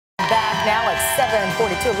now at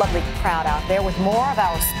 7:42. Lovely crowd out there with more of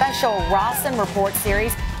our special Rawson Report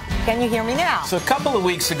series. Can you hear me now? So a couple of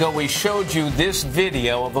weeks ago, we showed you this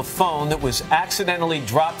video of a phone that was accidentally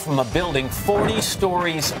dropped from a building 40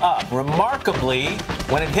 stories up. Remarkably,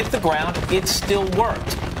 when it hit the ground, it still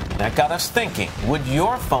worked. That got us thinking, would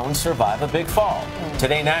your phone survive a big fall?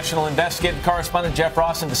 Today, national investigative correspondent Jeff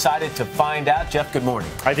Rawson decided to find out. Jeff, good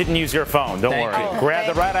morning. I didn't use your phone. Don't worry. Thank you. Grab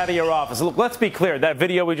it right out of your office. Look, let's be clear. That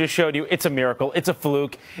video we just showed you, it's a miracle. It's a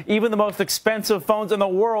fluke. Even the most expensive phones in the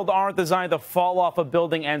world aren't designed to fall off a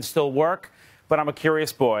building and still work. But I'm a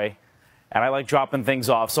curious boy, and I like dropping things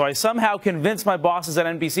off. So I somehow convinced my bosses at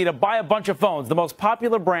NBC to buy a bunch of phones, the most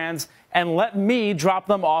popular brands, and let me drop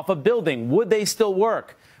them off a building. Would they still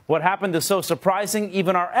work? What happened is so surprising,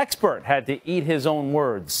 even our expert had to eat his own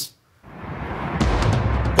words.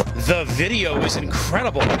 The video is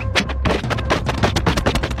incredible.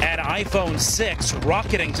 An iPhone 6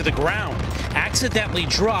 rocketing to the ground, accidentally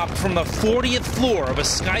dropped from the 40th floor of a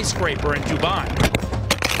skyscraper in Dubai.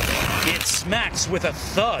 It smacks with a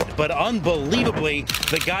thud, but unbelievably,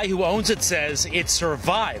 the guy who owns it says it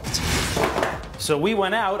survived. So we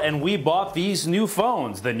went out and we bought these new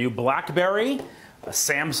phones, the new BlackBerry, a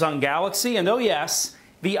Samsung Galaxy, and oh yes,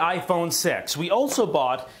 the iPhone 6. We also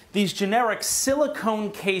bought these generic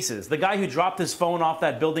silicone cases. The guy who dropped his phone off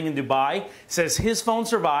that building in Dubai says his phone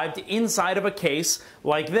survived inside of a case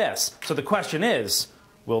like this. So the question is,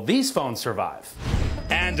 will these phones survive?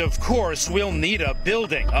 And of course, we'll need a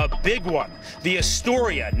building, a big one. The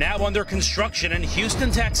Astoria, now under construction in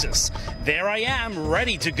Houston, Texas. There I am,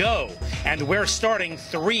 ready to go. And we're starting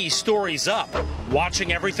 3 stories up.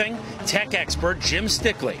 Watching everything, tech expert Jim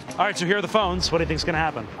Stickley. All right, so here are the phones. What do you think is going to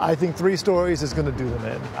happen? I think 3 stories is going to do them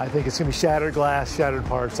in. I think it's going to be shattered glass, shattered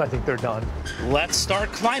parts. I think they're done. Let's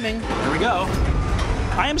start climbing. Here we go.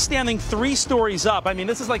 I am standing 3 stories up. I mean,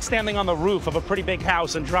 this is like standing on the roof of a pretty big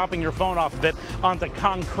house and dropping your phone off of it onto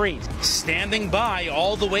concrete. Standing by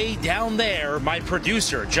all the way down there, my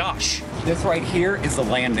producer, Josh. This right here is the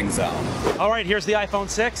landing zone. All right, here's the iPhone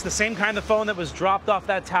 6, the same kind of phone that was dropped off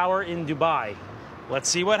that tower in Dubai. Let's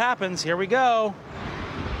see what happens. Here we go.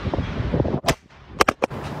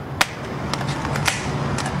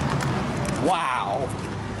 Wow.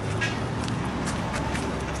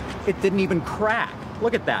 It didn't even crack.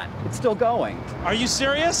 Look at that. It's still going. Are you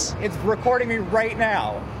serious? It's recording me right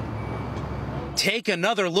now. Take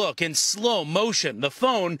another look in slow motion. The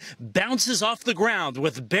phone bounces off the ground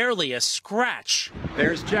with barely a scratch.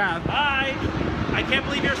 There's Jeff. Hi. I can't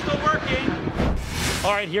believe you're still working.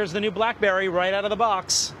 All right, here's the new BlackBerry right out of the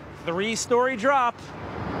box. 3-story drop.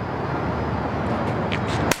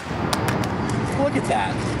 Look at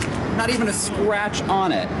that. Not even a scratch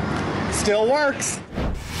on it. Still works.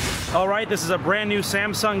 All right, this is a brand new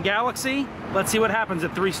Samsung Galaxy. Let's see what happens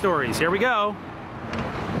at 3 stories. Here we go.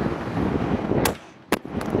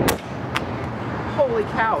 Holy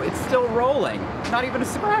cow, it's still rolling. Not even a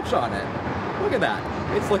scratch on it. Look at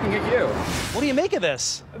that. It's looking at you. What do you make of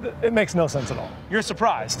this? It makes no sense at all. You're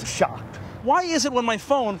surprised. Shocked. Why is it when my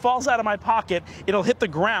phone falls out of my pocket, it'll hit the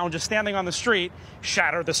ground just standing on the street,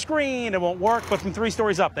 shatter the screen, it won't work, but from 3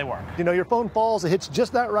 stories up, they work? You know, your phone falls, it hits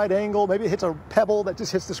just that right angle. Maybe it hits a pebble that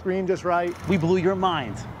just hits the screen just right. We blew your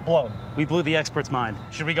mind. Blown. We blew the expert's mind.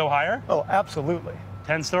 Should we go higher? Oh, absolutely.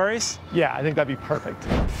 10 stories? Yeah, I think that'd be perfect.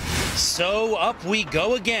 So up we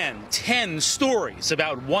go again. 10 stories,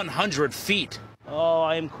 about 100 feet. Oh,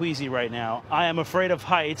 I am queasy right now. I am afraid of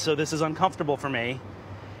heights, so this is uncomfortable for me.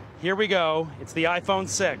 Here we go. It's the iPhone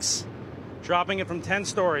 6. Dropping it from 10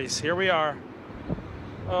 stories. Here we are.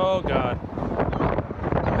 Oh, God.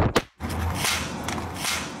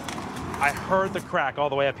 I heard the crack all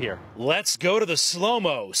the way up here. Let's go to the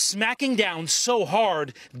slow-mo. Smacking down so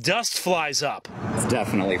hard, dust flies up. It's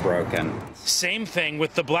definitely broken. Same thing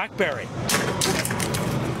with the BlackBerry.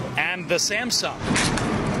 And the Samsung.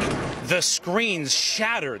 The screens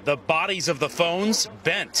shattered. The bodies of the phones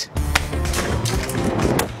bent.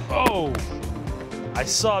 Oh, I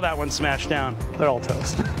saw that one smash down. They're all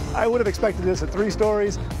toast. I would have expected this at 3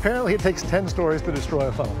 stories. Apparently it takes 10 stories to destroy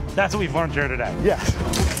a phone. That's what we've learned here today. Yes.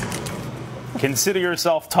 Consider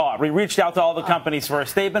yourself taught. We reached out to all the companies for a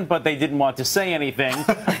statement, but they didn't want to say anything,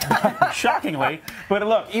 shockingly. But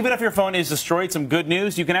look, even if your phone is destroyed, some good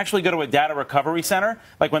news, you can actually go to a data recovery center.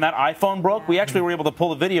 Like when that iPhone broke, we actually were able to pull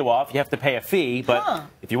the video off. You have to pay a fee, but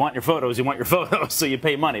if you want your photos, you want your photos, so you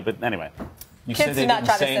pay money. But anyway. You Kids said they do not didn't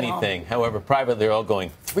try to say sit anything. However, privately, they're all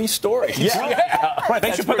going, 3 stories. Yeah. Right,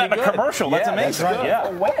 they should put that in a commercial. That's amazing. That's right. Yeah.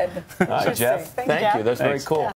 A win. All right, Jeff. Thank you, Thank you. That's very cool.